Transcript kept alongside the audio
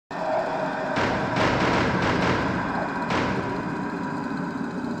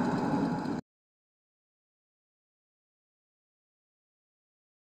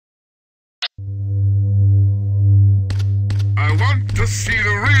to see the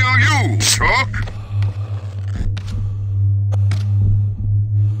real you, Talk.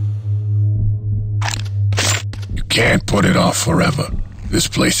 You can't put it off forever. This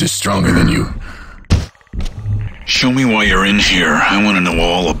place is stronger than you. Show me why you're in here. I want to know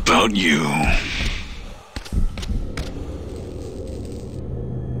all about you.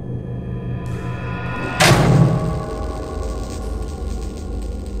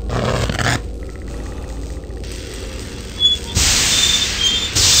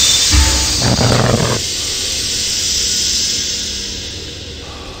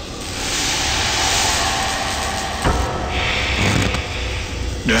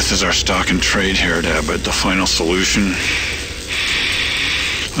 Death is our stock and trade here at Abbott, the final solution.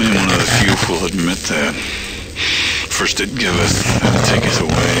 I am one of the few who will admit that. First it giveth, and it taketh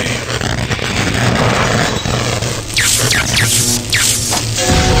away.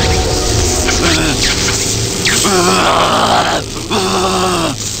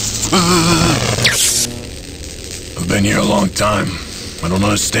 I've been here a long time. I don't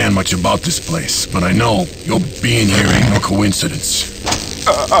understand much about this place, but I know your being here ain't no coincidence.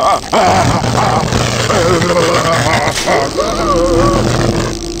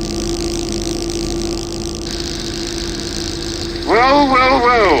 Well,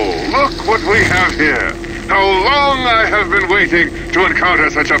 look what we have here. How long I have been waiting to encounter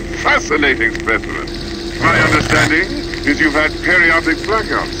such a fascinating specimen. My understanding is you've had periodic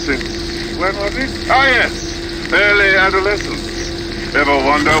blackouts since, when was it? Ah, yes, early adolescence. Ever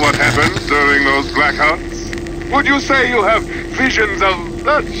wonder what happens during those blackouts? Would you say you have visions of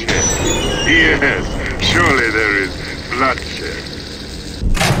bloodshed? Yes, surely there is bloodshed.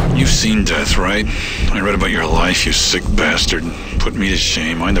 You've seen death, right? I read about your life, you sick bastard. Put me to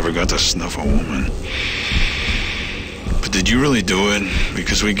shame. I never got to snuff a woman. But did you really do it?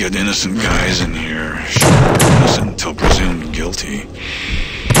 Because we get innocent guys in here. Sure, innocent until presumed guilty.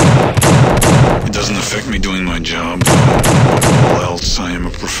 It doesn't affect me doing my job. Above all else, I am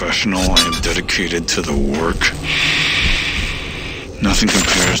a professional. I am dedicated to the work. Nothing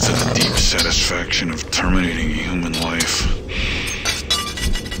compares to the deep satisfaction of terminating a human life.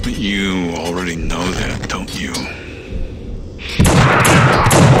 But you already know that, don't you?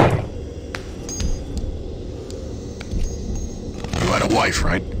 You had a wife,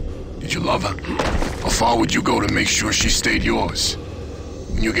 right? Did you love her? How far would you go to make sure she stayed yours?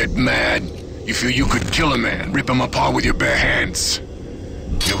 When you get mad, you feel you could kill a man, rip him apart with your bare hands.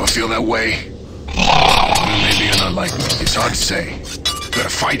 You ever feel that way? Maybe you're not like me. It's hard to say. You gotta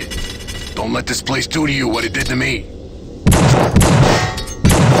fight it. Don't let this place do to you what it did to me.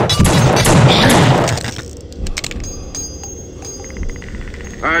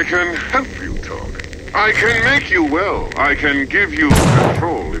 I can help you, Talk. I can make you well. I can give you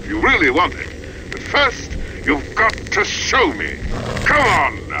control if you really want it. But first, you've got to show me. Come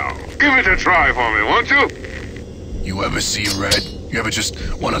on now. Give it a try for me, won't you? You ever see red? You ever just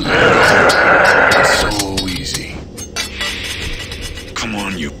want to let go? It's so easy. Come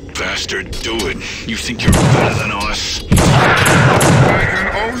on, you bastard. Do it. You think you're better than us? I can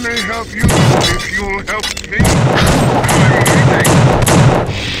only help you if you'll help me. I'm waiting.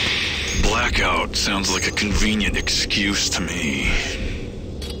 Blackout sounds like a convenient excuse to me.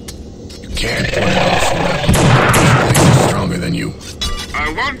 You can't put it off forever. This place is stronger than you.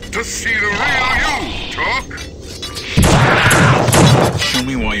 I want to see the real you, Talk. Show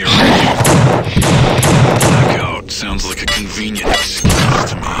me why you're here. Blackout sounds like a convenient excuse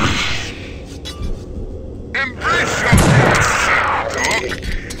to me. Embrace yourself, Talk.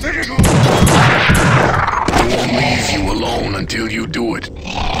 Let it all. I won't leave you alone until you do it.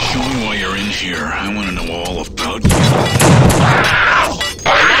 Show me why you're in here. I want to know all about you.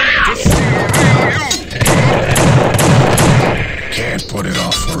 I want to see the real you. Can't put it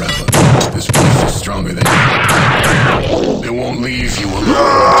off forever. This place is stronger than you. It won't leave you alone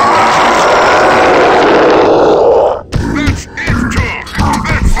That's it, Talk.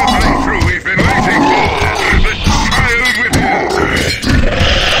 That's the breakthrough we've been waiting for. The child within.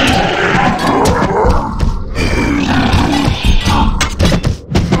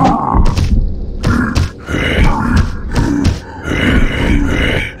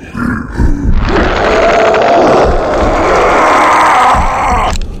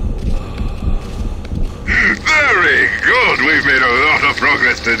 Very good. We've made a lot of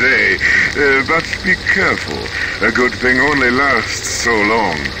progress today. But be careful. A good thing only lasts so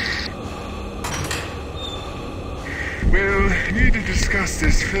long. We'll need to discuss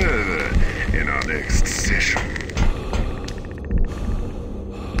this further in our next session.